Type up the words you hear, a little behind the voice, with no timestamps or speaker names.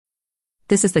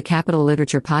This is the Capital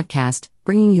Literature Podcast,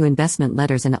 bringing you investment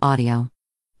letters in audio.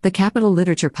 The Capital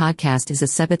Literature Podcast is a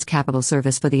Sebitz Capital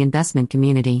service for the investment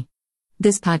community.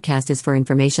 This podcast is for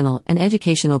informational and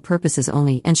educational purposes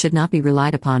only and should not be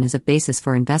relied upon as a basis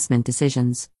for investment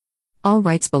decisions. All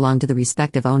rights belong to the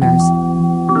respective owners.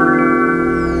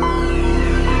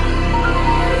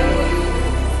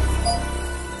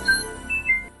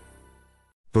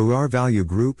 Buar Value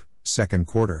Group, Second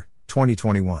Quarter,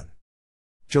 2021.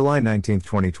 July 19,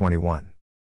 2021.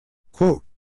 Quote,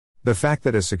 "The fact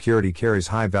that a security carries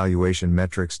high valuation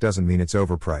metrics doesn't mean it's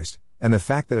overpriced, and the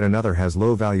fact that another has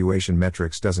low valuation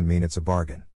metrics doesn't mean it's a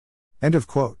bargain." End of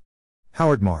quote.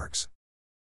 Howard Marks.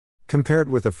 Compared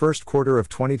with the first quarter of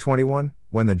 2021,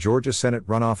 when the Georgia Senate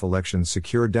runoff elections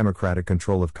secured Democratic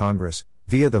control of Congress,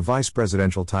 via the vice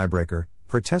presidential tiebreaker,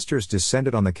 protesters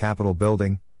descended on the Capitol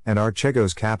building, and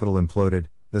Archegos Capitol imploded,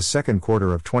 the second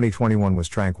quarter of 2021 was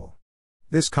tranquil.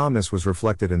 This calmness was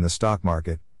reflected in the stock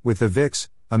market, with the VIX,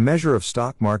 a measure of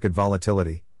stock market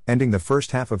volatility, ending the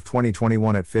first half of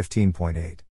 2021 at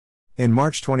 15.8. In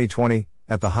March 2020,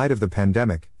 at the height of the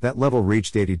pandemic, that level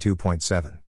reached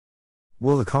 82.7.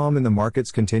 Will the calm in the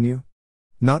markets continue?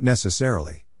 Not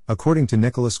necessarily, according to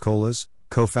Nicholas Colas,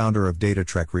 co-founder of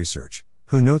DataTrek Research,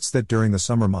 who notes that during the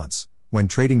summer months, when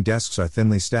trading desks are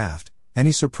thinly staffed,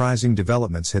 any surprising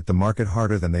developments hit the market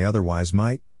harder than they otherwise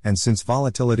might, and since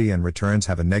volatility and returns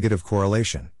have a negative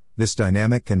correlation, this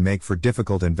dynamic can make for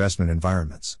difficult investment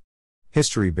environments.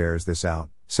 History bears this out,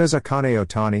 says Akane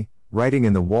Otani, writing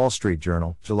in the Wall Street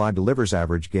Journal. July delivers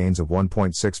average gains of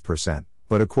 1.6%,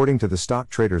 but according to the Stock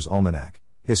Traders Almanac,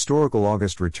 historical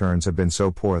August returns have been so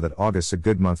poor that August's a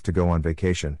good month to go on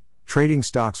vacation. Trading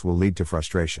stocks will lead to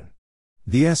frustration.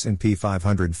 The S&P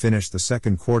 500 finished the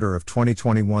second quarter of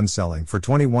 2021 selling for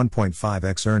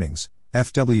 21.5x earnings,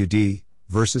 FWD,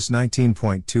 versus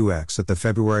 19.2x at the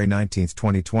February 19,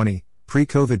 2020,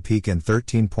 pre-COVID peak and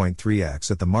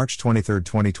 13.3x at the March 23,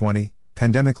 2020,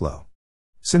 pandemic low.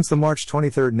 Since the March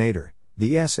 23 nadir,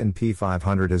 the S&P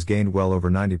 500 has gained well over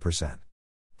 90%.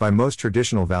 By most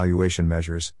traditional valuation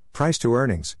measures, price to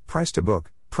earnings, price to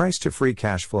book, price to free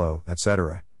cash flow,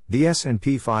 etc., the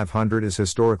S&P 500 is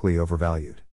historically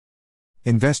overvalued.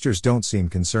 Investors don't seem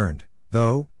concerned,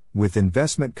 though, with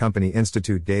Investment Company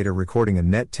Institute data recording a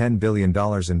net $10 billion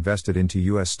invested into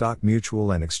U.S. stock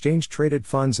mutual and exchange-traded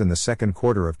funds in the second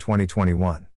quarter of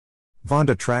 2021.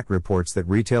 VandaTrack reports that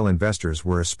retail investors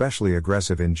were especially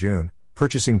aggressive in June,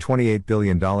 purchasing $28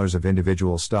 billion of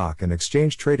individual stock and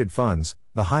exchange-traded funds,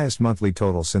 the highest monthly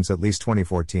total since at least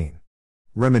 2014.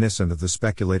 Reminiscent of the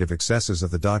speculative excesses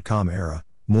of the dot-com era,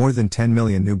 more than 10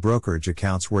 million new brokerage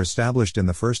accounts were established in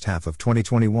the first half of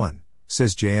 2021,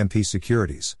 says JMP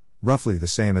Securities, roughly the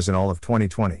same as in all of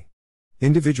 2020.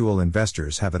 Individual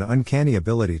investors have an uncanny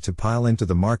ability to pile into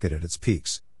the market at its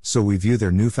peaks, so we view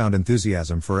their newfound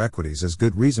enthusiasm for equities as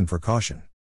good reason for caution.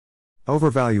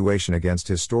 Overvaluation against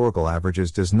historical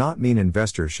averages does not mean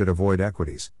investors should avoid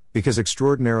equities, because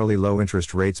extraordinarily low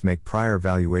interest rates make prior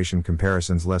valuation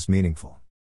comparisons less meaningful.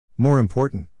 More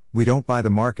important, we don't buy the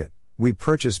market, we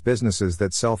purchase businesses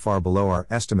that sell far below our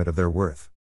estimate of their worth.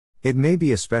 It may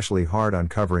be especially hard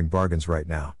uncovering bargains right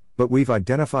now, but we've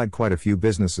identified quite a few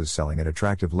businesses selling at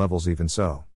attractive levels even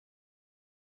so.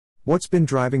 What's been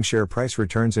driving share price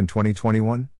returns in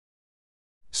 2021?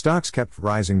 Stocks kept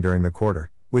rising during the quarter,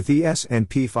 with the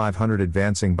S&P 500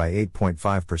 advancing by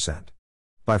 8.5%.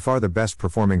 By far the best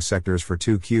performing sectors for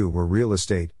 2Q were real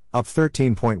estate, up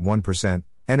 13.1%,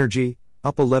 energy,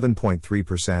 up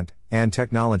 11.3%, and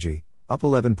technology, up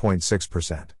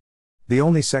 11.6%. The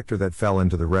only sector that fell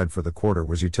into the red for the quarter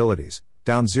was utilities,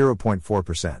 down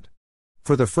 0.4%.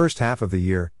 For the first half of the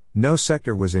year, no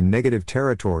sector was in negative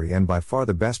territory, and by far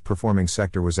the best performing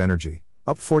sector was energy,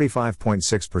 up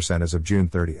 45.6% as of June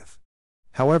 30th.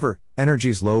 However,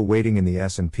 energy's low weighting in the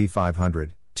S&P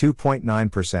 500,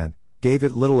 2.9%, gave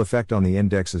it little effect on the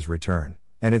index's return,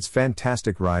 and its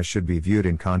fantastic rise should be viewed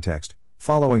in context,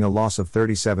 following a loss of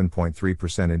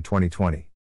 37.3% in 2020.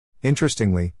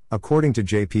 Interestingly, according to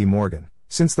JP Morgan,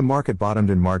 since the market bottomed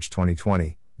in March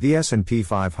 2020, the S&P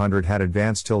 500 had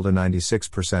advanced tilde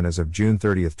 96% as of June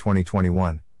 30,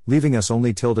 2021, leaving us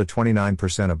only tilde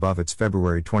 29% above its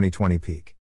February 2020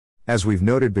 peak. As we've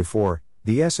noted before,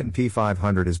 the S&P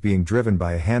 500 is being driven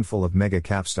by a handful of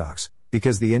mega-cap stocks,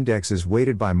 because the index is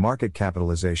weighted by market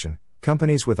capitalization.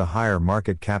 Companies with a higher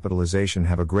market capitalization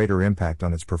have a greater impact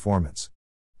on its performance.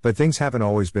 But things haven't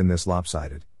always been this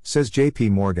lopsided, says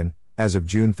JP Morgan. As of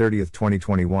June 30,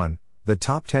 2021, the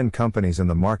top 10 companies in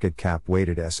the market cap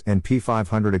weighted S&P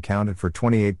 500 accounted for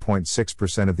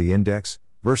 28.6% of the index,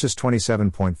 versus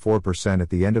 27.4% at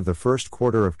the end of the first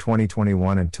quarter of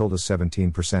 2021 and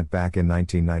 17% back in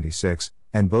 1996,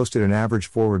 and boasted an average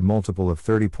forward multiple of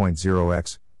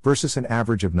 30.0x, versus an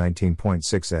average of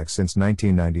 19.6x since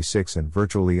 1996 and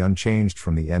virtually unchanged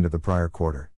from the end of the prior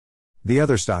quarter. The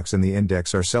other stocks in the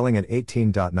index are selling at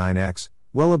 18.9x,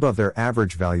 well above their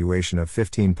average valuation of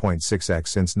 15.6x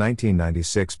since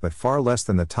 1996 but far less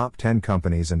than the top 10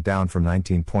 companies and down from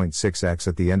 19.6x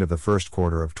at the end of the first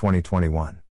quarter of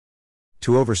 2021.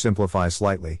 To oversimplify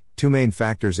slightly, two main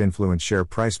factors influence share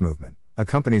price movement: a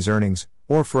company's earnings,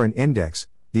 or for an index,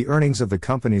 the earnings of the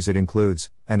companies it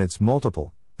includes, and its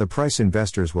multiple, the price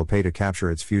investors will pay to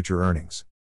capture its future earnings.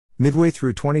 Midway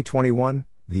through 2021,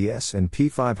 the S&P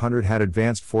 500 had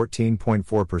advanced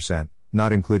 14.4%,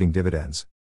 not including dividends.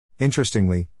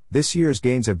 Interestingly, this year's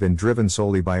gains have been driven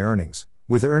solely by earnings,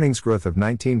 with earnings growth of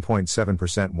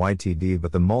 19.7% YTD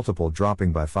but the multiple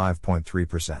dropping by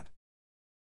 5.3%.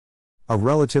 A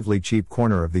relatively cheap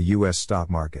corner of the US stock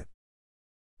market.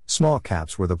 Small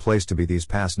caps were the place to be these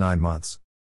past 9 months.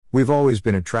 We've always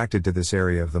been attracted to this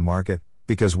area of the market,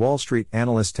 because Wall Street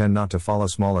analysts tend not to follow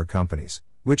smaller companies,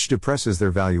 which depresses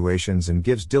their valuations and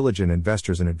gives diligent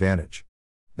investors an advantage.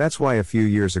 That's why a few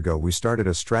years ago we started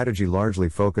a strategy largely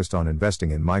focused on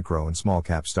investing in micro and small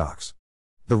cap stocks.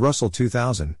 The Russell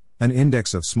 2000, an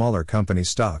index of smaller company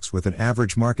stocks with an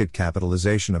average market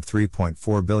capitalization of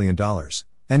 $3.4 billion,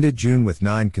 ended June with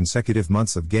 9 consecutive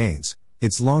months of gains,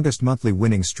 its longest monthly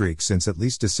winning streak since at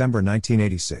least December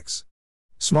 1986.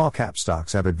 Small cap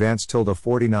stocks have advanced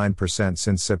 49%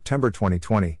 since September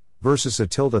 2020, versus a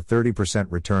 30%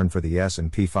 return for the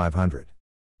S&P 500.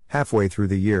 Halfway through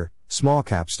the year, small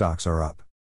cap stocks are up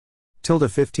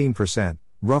 15%,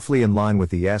 roughly in line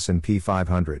with the S&P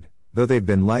 500, though they've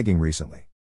been lagging recently.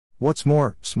 What's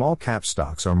more, small cap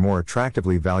stocks are more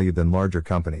attractively valued than larger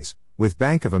companies, with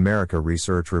Bank of America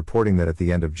research reporting that at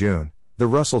the end of June, the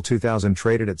Russell 2000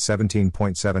 traded at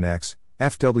 17.7x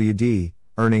FWD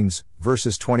earnings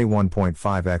versus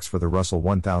 21.5x for the Russell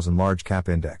 1000 large cap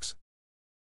index.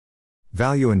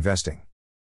 Value investing.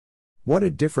 What a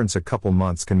difference a couple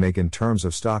months can make in terms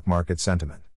of stock market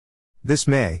sentiment. This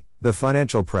May, the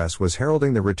financial press was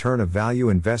heralding the return of value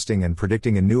investing and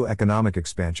predicting a new economic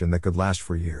expansion that could last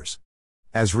for years.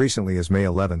 As recently as May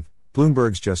 11,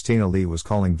 Bloomberg's Justina Lee was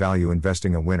calling value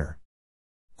investing a winner.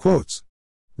 Quotes: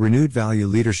 renewed value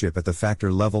leadership at the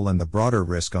factor level and the broader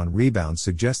risk on rebound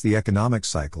suggest the economic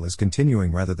cycle is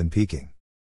continuing rather than peaking.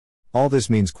 All this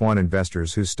means quant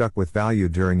investors who stuck with value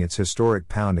during its historic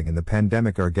pounding in the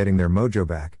pandemic are getting their mojo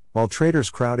back, while traders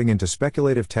crowding into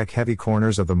speculative tech-heavy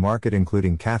corners of the market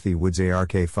including Cathie Wood's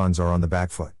ARK funds are on the back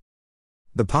foot.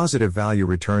 The positive value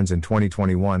returns in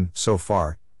 2021, so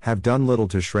far, have done little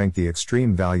to shrink the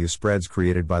extreme value spreads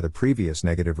created by the previous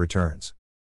negative returns.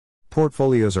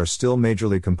 Portfolios are still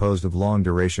majorly composed of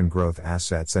long-duration growth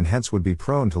assets and hence would be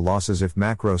prone to losses if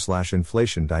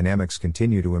macro/inflation dynamics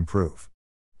continue to improve.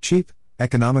 Cheap,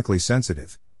 economically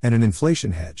sensitive, and an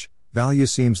inflation hedge, value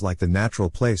seems like the natural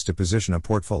place to position a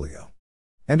portfolio.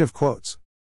 End of quotes.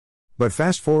 But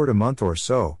fast forward a month or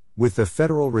so, with the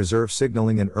Federal Reserve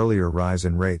signaling an earlier rise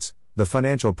in rates, the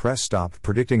financial press stopped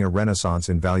predicting a renaissance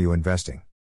in value investing.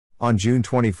 On June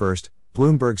 21,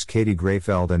 Bloomberg's Katie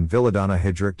Grayfeld and Villadana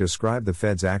Hidrick described the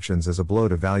Fed's actions as a blow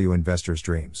to value investors'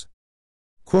 dreams.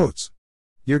 Quotes: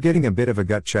 you're getting a bit of a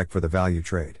gut check for the value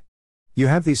trade. You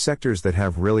have these sectors that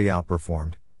have really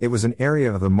outperformed. It was an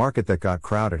area of the market that got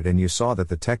crowded and you saw that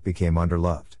the tech became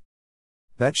underloved.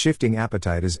 That shifting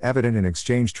appetite is evident in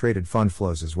exchange-traded fund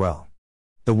flows as well.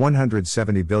 The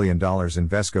 $170 billion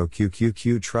Invesco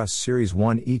QQQ Trust Series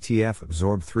 1 ETF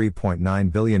absorbed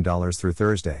 $3.9 billion through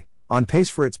Thursday, on pace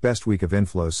for its best week of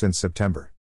inflows since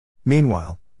September.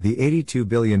 Meanwhile, the $82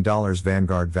 billion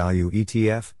Vanguard Value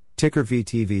ETF, ticker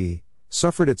VTV,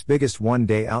 suffered its biggest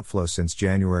one-day outflow since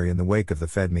January in the wake of the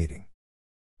Fed meeting.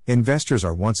 Investors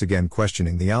are once again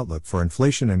questioning the outlook for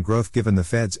inflation and growth given the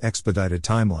Fed's expedited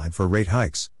timeline for rate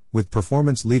hikes, with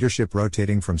performance leadership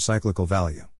rotating from cyclical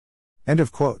value. End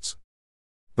of quotes.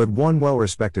 But one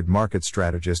well-respected market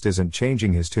strategist isn't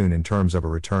changing his tune in terms of a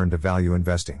return to value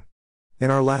investing.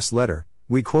 In our last letter,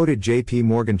 we quoted J.P.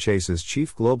 Morgan Chase's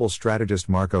chief global strategist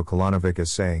Marko Kolanovic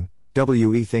as saying,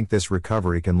 "We think this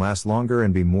recovery can last longer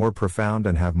and be more profound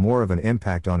and have more of an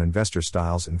impact on investor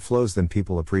styles and flows than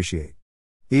people appreciate."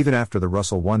 Even after the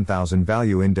Russell 1000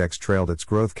 Value Index trailed its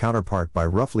growth counterpart by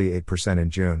roughly 8% in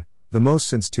June, the most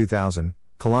since 2000,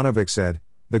 Kolanovic said,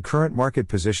 "The current market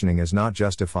positioning is not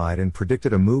justified and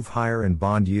predicted a move higher in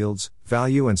bond yields,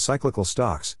 value and cyclical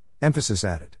stocks," emphasis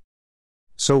added.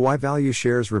 So why value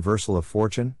shares' reversal of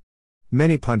fortune?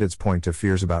 Many pundits point to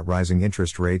fears about rising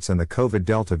interest rates and the COVID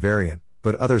Delta variant,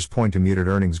 but others point to muted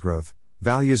earnings growth.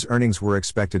 Value's earnings were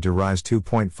expected to rise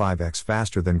 2.5x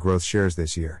faster than growth shares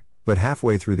this year, but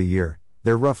halfway through the year,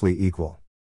 they're roughly equal.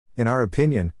 In our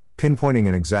opinion, pinpointing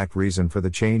an exact reason for the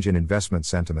change in investment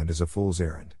sentiment is a fool's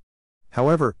errand.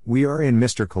 However, we are in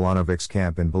Mr. Kolanovic's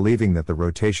camp in believing that the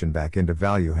rotation back into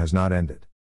value has not ended.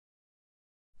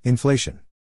 Inflation.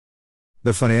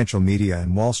 The financial media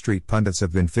and Wall Street pundits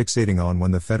have been fixating on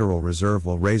when the Federal Reserve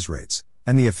will raise rates,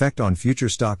 and the effect on future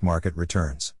stock market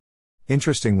returns.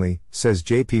 Interestingly, says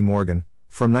J.P. Morgan,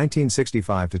 from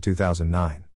 1965 to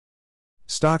 2009.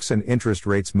 Stocks and interest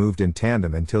rates moved in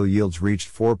tandem until yields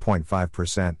reached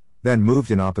 4.5%, then moved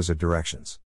in opposite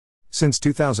directions. Since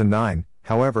 2009,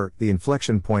 however, the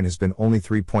inflection point has been only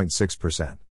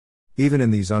 3.6%. Even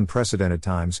in these unprecedented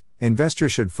times,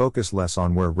 investors should focus less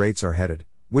on where rates are headed,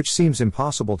 which seems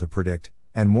impossible to predict,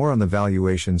 and more on the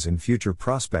valuations and future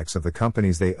prospects of the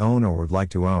companies they own or would like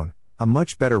to own, a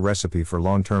much better recipe for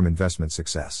long-term investment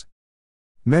success.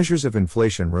 Measures of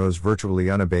inflation rose virtually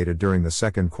unabated during the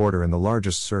second quarter in the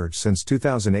largest surge since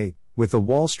 2008, with the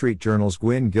Wall Street Journal's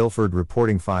Gwynne Guilford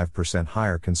reporting 5%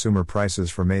 higher consumer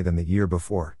prices for May than the year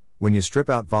before. When you strip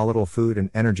out volatile food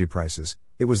and energy prices,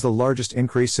 it was the largest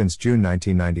increase since June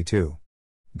 1992.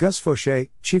 Gus Faucher,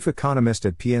 chief economist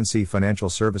at PNC Financial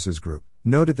Services Group,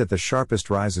 noted that the sharpest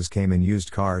rises came in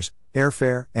used cars,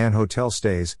 airfare, and hotel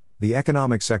stays, the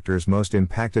economic sectors most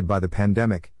impacted by the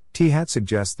pandemic. THAT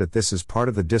suggests that this is part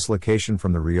of the dislocation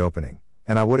from the reopening,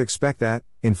 and I would expect that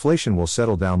inflation will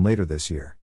settle down later this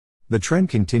year. The trend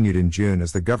continued in June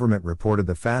as the government reported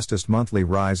the fastest monthly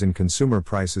rise in consumer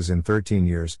prices in 13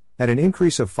 years, at an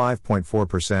increase of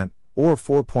 5.4%, or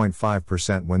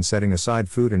 4.5% when setting aside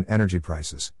food and energy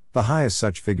prices, the highest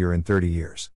such figure in 30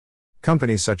 years.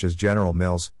 Companies such as General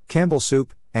Mills, Campbell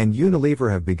Soup, and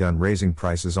Unilever have begun raising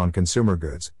prices on consumer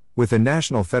goods, with the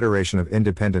National Federation of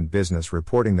Independent Business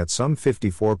reporting that some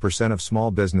 54% of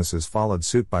small businesses followed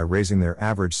suit by raising their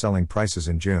average selling prices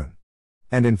in June.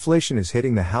 And inflation is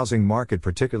hitting the housing market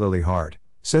particularly hard,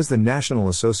 says the National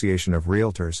Association of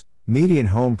Realtors. Median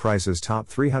home prices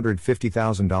topped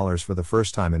 $350,000 for the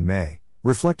first time in May,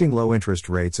 reflecting low interest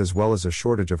rates as well as a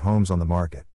shortage of homes on the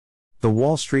market. The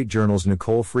Wall Street Journal's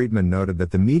Nicole Friedman noted that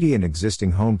the median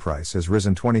existing home price has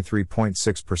risen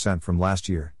 23.6% from last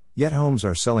year, yet homes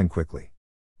are selling quickly.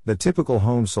 The typical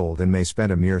home sold in May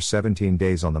spent a mere 17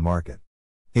 days on the market.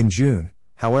 In June,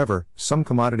 however, some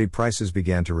commodity prices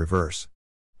began to reverse.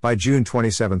 By June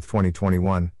 27,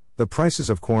 2021, the prices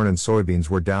of corn and soybeans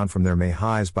were down from their May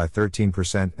highs by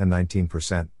 13% and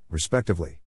 19%,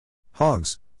 respectively.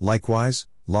 Hogs, likewise,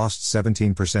 lost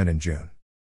 17% in June.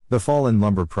 The fall in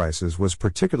lumber prices was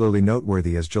particularly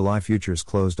noteworthy as July futures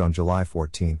closed on July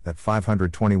 14 at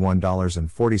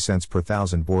 $521.40 per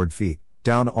thousand board feet,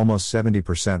 down almost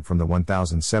 70% from the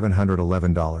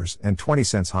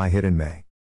 $1,711.20 high hit in May.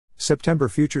 September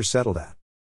futures settled at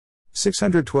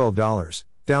 $612,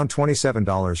 down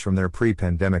 $27 from their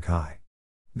pre-pandemic high.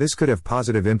 This could have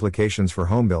positive implications for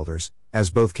homebuilders,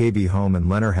 as both KB Home and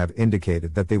Lennar have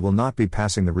indicated that they will not be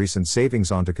passing the recent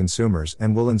savings on to consumers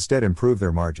and will instead improve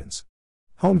their margins.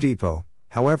 Home Depot,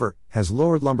 however, has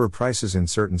lowered lumber prices in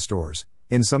certain stores,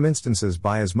 in some instances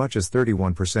by as much as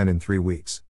 31% in 3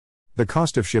 weeks. The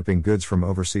cost of shipping goods from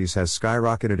overseas has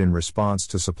skyrocketed in response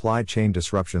to supply chain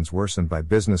disruptions worsened by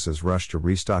businesses' rush to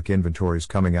restock inventories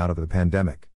coming out of the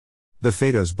pandemic. The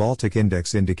Fedor's Baltic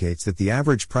Index indicates that the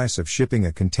average price of shipping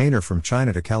a container from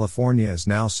China to California is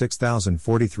now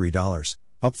 $6,043,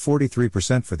 up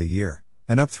 43% for the year,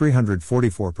 and up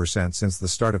 344% since the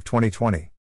start of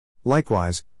 2020.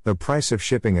 Likewise, the price of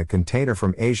shipping a container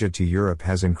from Asia to Europe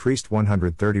has increased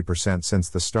 130% since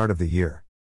the start of the year.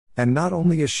 And not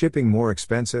only is shipping more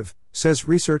expensive, says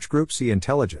research group Sea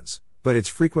Intelligence, but it's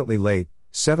frequently late.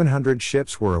 700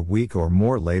 ships were a week or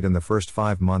more late in the first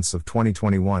 5 months of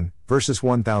 2021, versus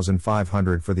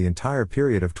 1,500 for the entire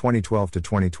period of 2012 to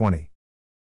 2020.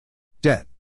 Debt.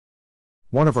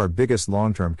 One of our biggest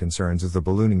long-term concerns is the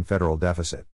ballooning federal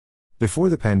deficit. Before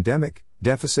the pandemic,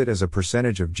 deficit as a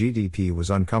percentage of GDP was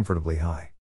uncomfortably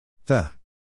high. The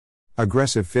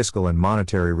aggressive fiscal and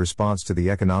monetary response to the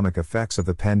economic effects of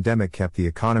the pandemic kept the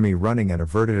economy running and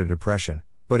averted a depression,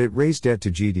 but it raised debt to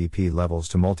GDP levels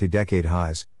to multi-decade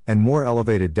highs, and more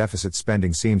elevated deficit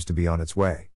spending seems to be on its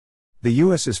way. The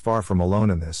U.S. is far from alone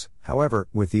in this, however,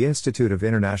 with the Institute of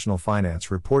International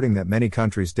Finance reporting that many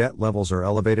countries' debt levels are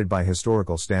elevated by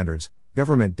historical standards.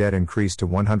 Government debt increased to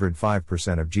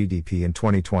 105% of GDP in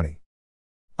 2020,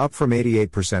 up from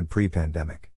 88%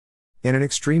 pre-pandemic. In an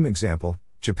extreme example,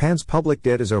 Japan's public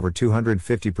debt is over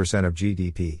 250% of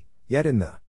GDP, yet in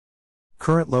the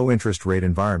Current low interest rate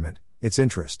environment, its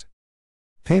interest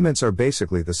payments are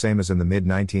basically the same as in the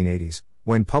mid-1980s,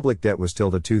 when public debt was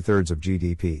still to 2/3 of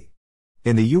GDP.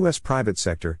 In the U.S. private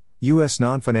sector, U.S.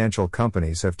 non-financial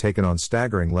companies have taken on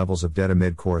staggering levels of debt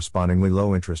amid correspondingly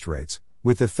low interest rates,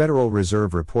 with the Federal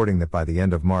Reserve reporting that by the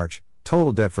end of March,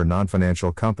 total debt for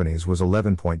non-financial companies was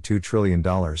 $11.2 trillion,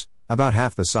 about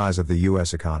half the size of the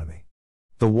U.S. economy.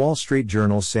 The Wall Street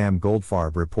Journal's Sam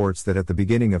Goldfarb reports that at the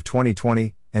beginning of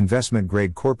 2020,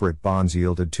 investment-grade corporate bonds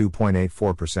yielded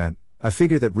 2.84%, a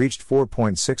figure that reached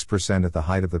 4.6% at the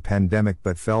height of the pandemic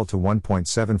but fell to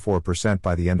 1.74%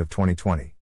 by the end of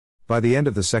 2020. By the end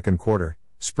of the second quarter,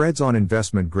 spreads on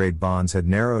investment-grade bonds had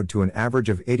narrowed to an average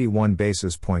of 81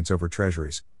 basis points over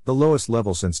Treasuries, the lowest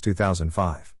level since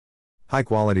 2005.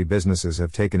 High-quality businesses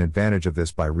have taken advantage of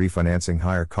this by refinancing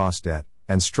higher-cost debt,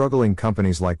 and struggling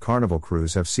companies like Carnival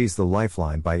Cruise have seized the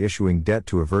lifeline by issuing debt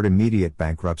to avert immediate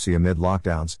bankruptcy amid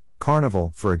lockdowns.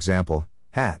 Carnival, for example,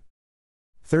 had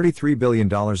 $33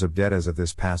 billion of debt as of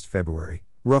this past February,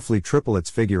 roughly triple its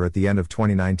figure at the end of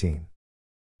 2019.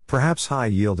 Perhaps high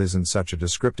yield isn't such a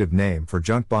descriptive name for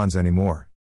junk bonds anymore.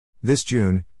 This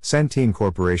June, Centene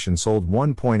Corporation sold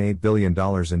 $1.8 billion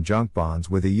in junk bonds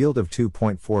with a yield of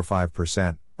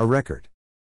 2.45%, a record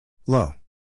low.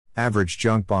 Average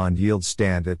junk bond yields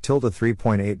stand at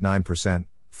 3.89%,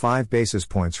 5 basis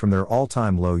points from their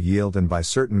all-time low yield, and by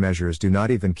certain measures do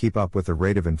not even keep up with the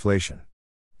rate of inflation.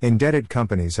 Indebted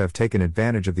companies have taken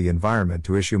advantage of the environment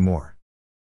to issue more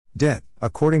debt.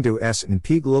 According to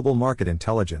S&P Global Market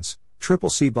Intelligence,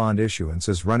 CCC bond issuance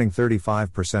is running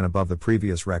 35% above the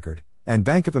previous record, and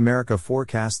Bank of America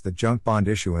forecasts that junk bond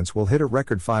issuance will hit a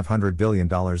record $500 billion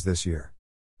this year.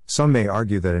 Some may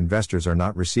argue that investors are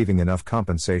not receiving enough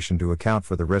compensation to account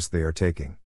for the risk they are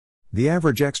taking. The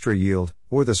average extra yield,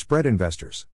 or the spread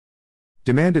investors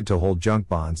demanded to hold junk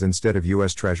bonds instead of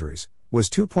U.S. Treasuries, was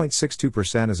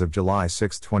 2.62% as of July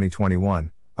 6,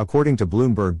 2021, according to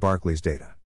Bloomberg Barclays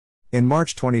data. In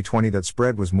March 2020, that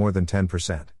spread was more than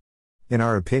 10%. In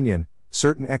our opinion,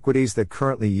 certain equities that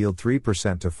currently yield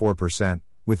 3% to 4%,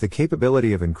 with the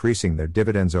capability of increasing their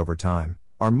dividends over time,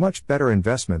 are much better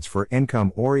investments for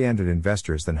income-oriented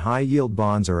investors than high-yield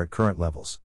bonds are at current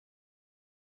levels.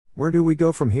 Where do we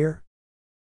go from here?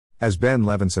 As Ben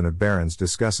Levinson of Barron's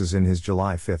discusses in his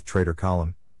July 5 Trader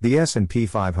column, the S&P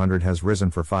 500 has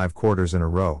risen for 5 quarters in a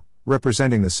row,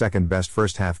 representing the second-best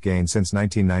first-half gain since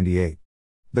 1998.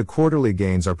 The quarterly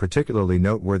gains are particularly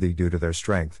noteworthy due to their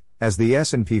strength, as the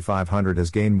S&P 500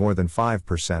 has gained more than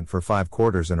 5% for 5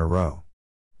 quarters in a row.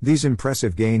 These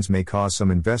impressive gains may cause some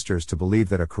investors to believe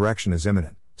that a correction is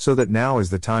imminent, so that now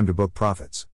is the time to book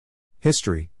profits.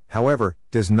 History, however,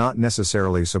 does not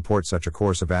necessarily support such a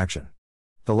course of action.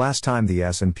 The last time the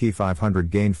S&P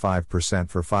 500 gained 5%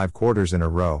 for 5 quarters in a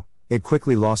row, it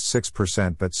quickly lost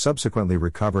 6% but subsequently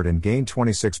recovered and gained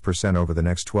 26% over the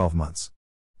next 12 months.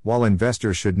 While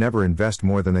investors should never invest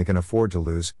more than they can afford to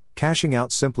lose, cashing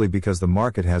out simply because the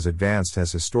market has advanced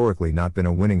has historically not been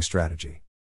a winning strategy.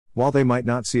 While they might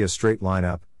not see a straight line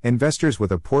up, investors with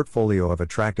a portfolio of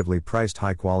attractively priced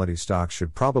high-quality stocks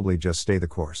should probably just stay the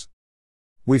course.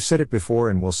 We've said it before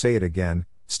and we'll say it again,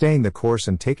 staying the course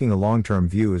and taking a long-term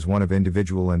view is one of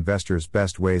individual investors'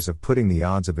 best ways of putting the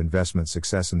odds of investment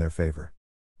success in their favor.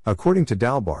 According to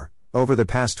Dalbar, over the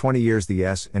past 20 years the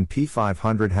S&P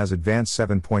 500 has advanced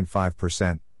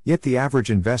 7.5%, yet the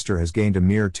average investor has gained a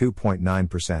mere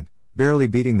 2.9%, barely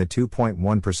beating the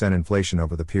 2.1% inflation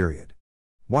over the period.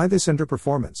 Why this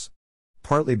underperformance?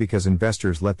 Partly because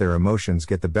investors let their emotions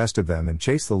get the best of them and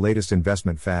chase the latest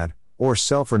investment fad, or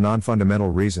sell for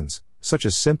non-fundamental reasons, such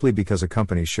as simply because a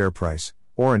company's share price,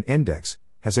 or an index,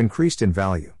 has increased in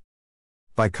value.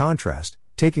 By contrast,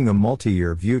 taking a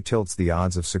multi-year view tilts the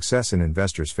odds of success in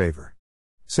investors' favor.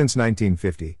 Since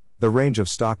 1950, the range of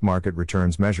stock market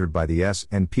returns measured by the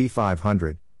S&P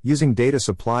 500, using data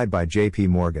supplied by J.P.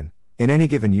 Morgan, in any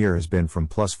given year has been from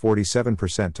plus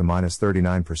 47% to minus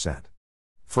 39%.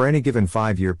 For any given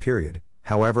 5-year period,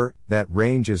 however, that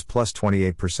range is plus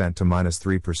 28% to minus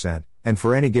 3%, and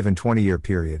for any given 20-year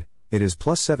period, it is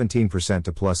plus 17%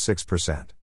 to plus 6%.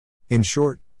 In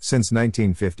short, since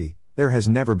 1950, there has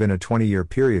never been a 20-year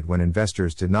period when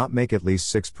investors did not make at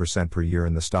least 6% per year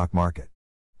in the stock market.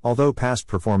 Although past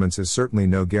performance is certainly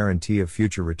no guarantee of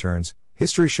future returns,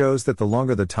 history shows that the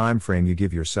longer the time frame you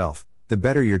give yourself, the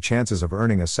better your chances of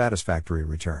earning a satisfactory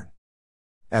return.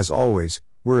 As always,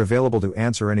 we're available to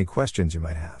answer any questions you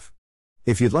might have.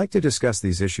 If you'd like to discuss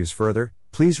these issues further,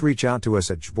 please reach out to us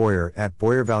at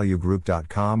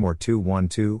jboyer@boyervaluegroup.com or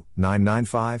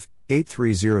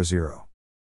 212-995-8300.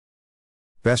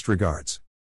 Best regards.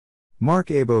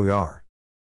 Mark A. Boyar.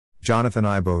 Jonathan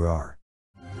I. Boyar.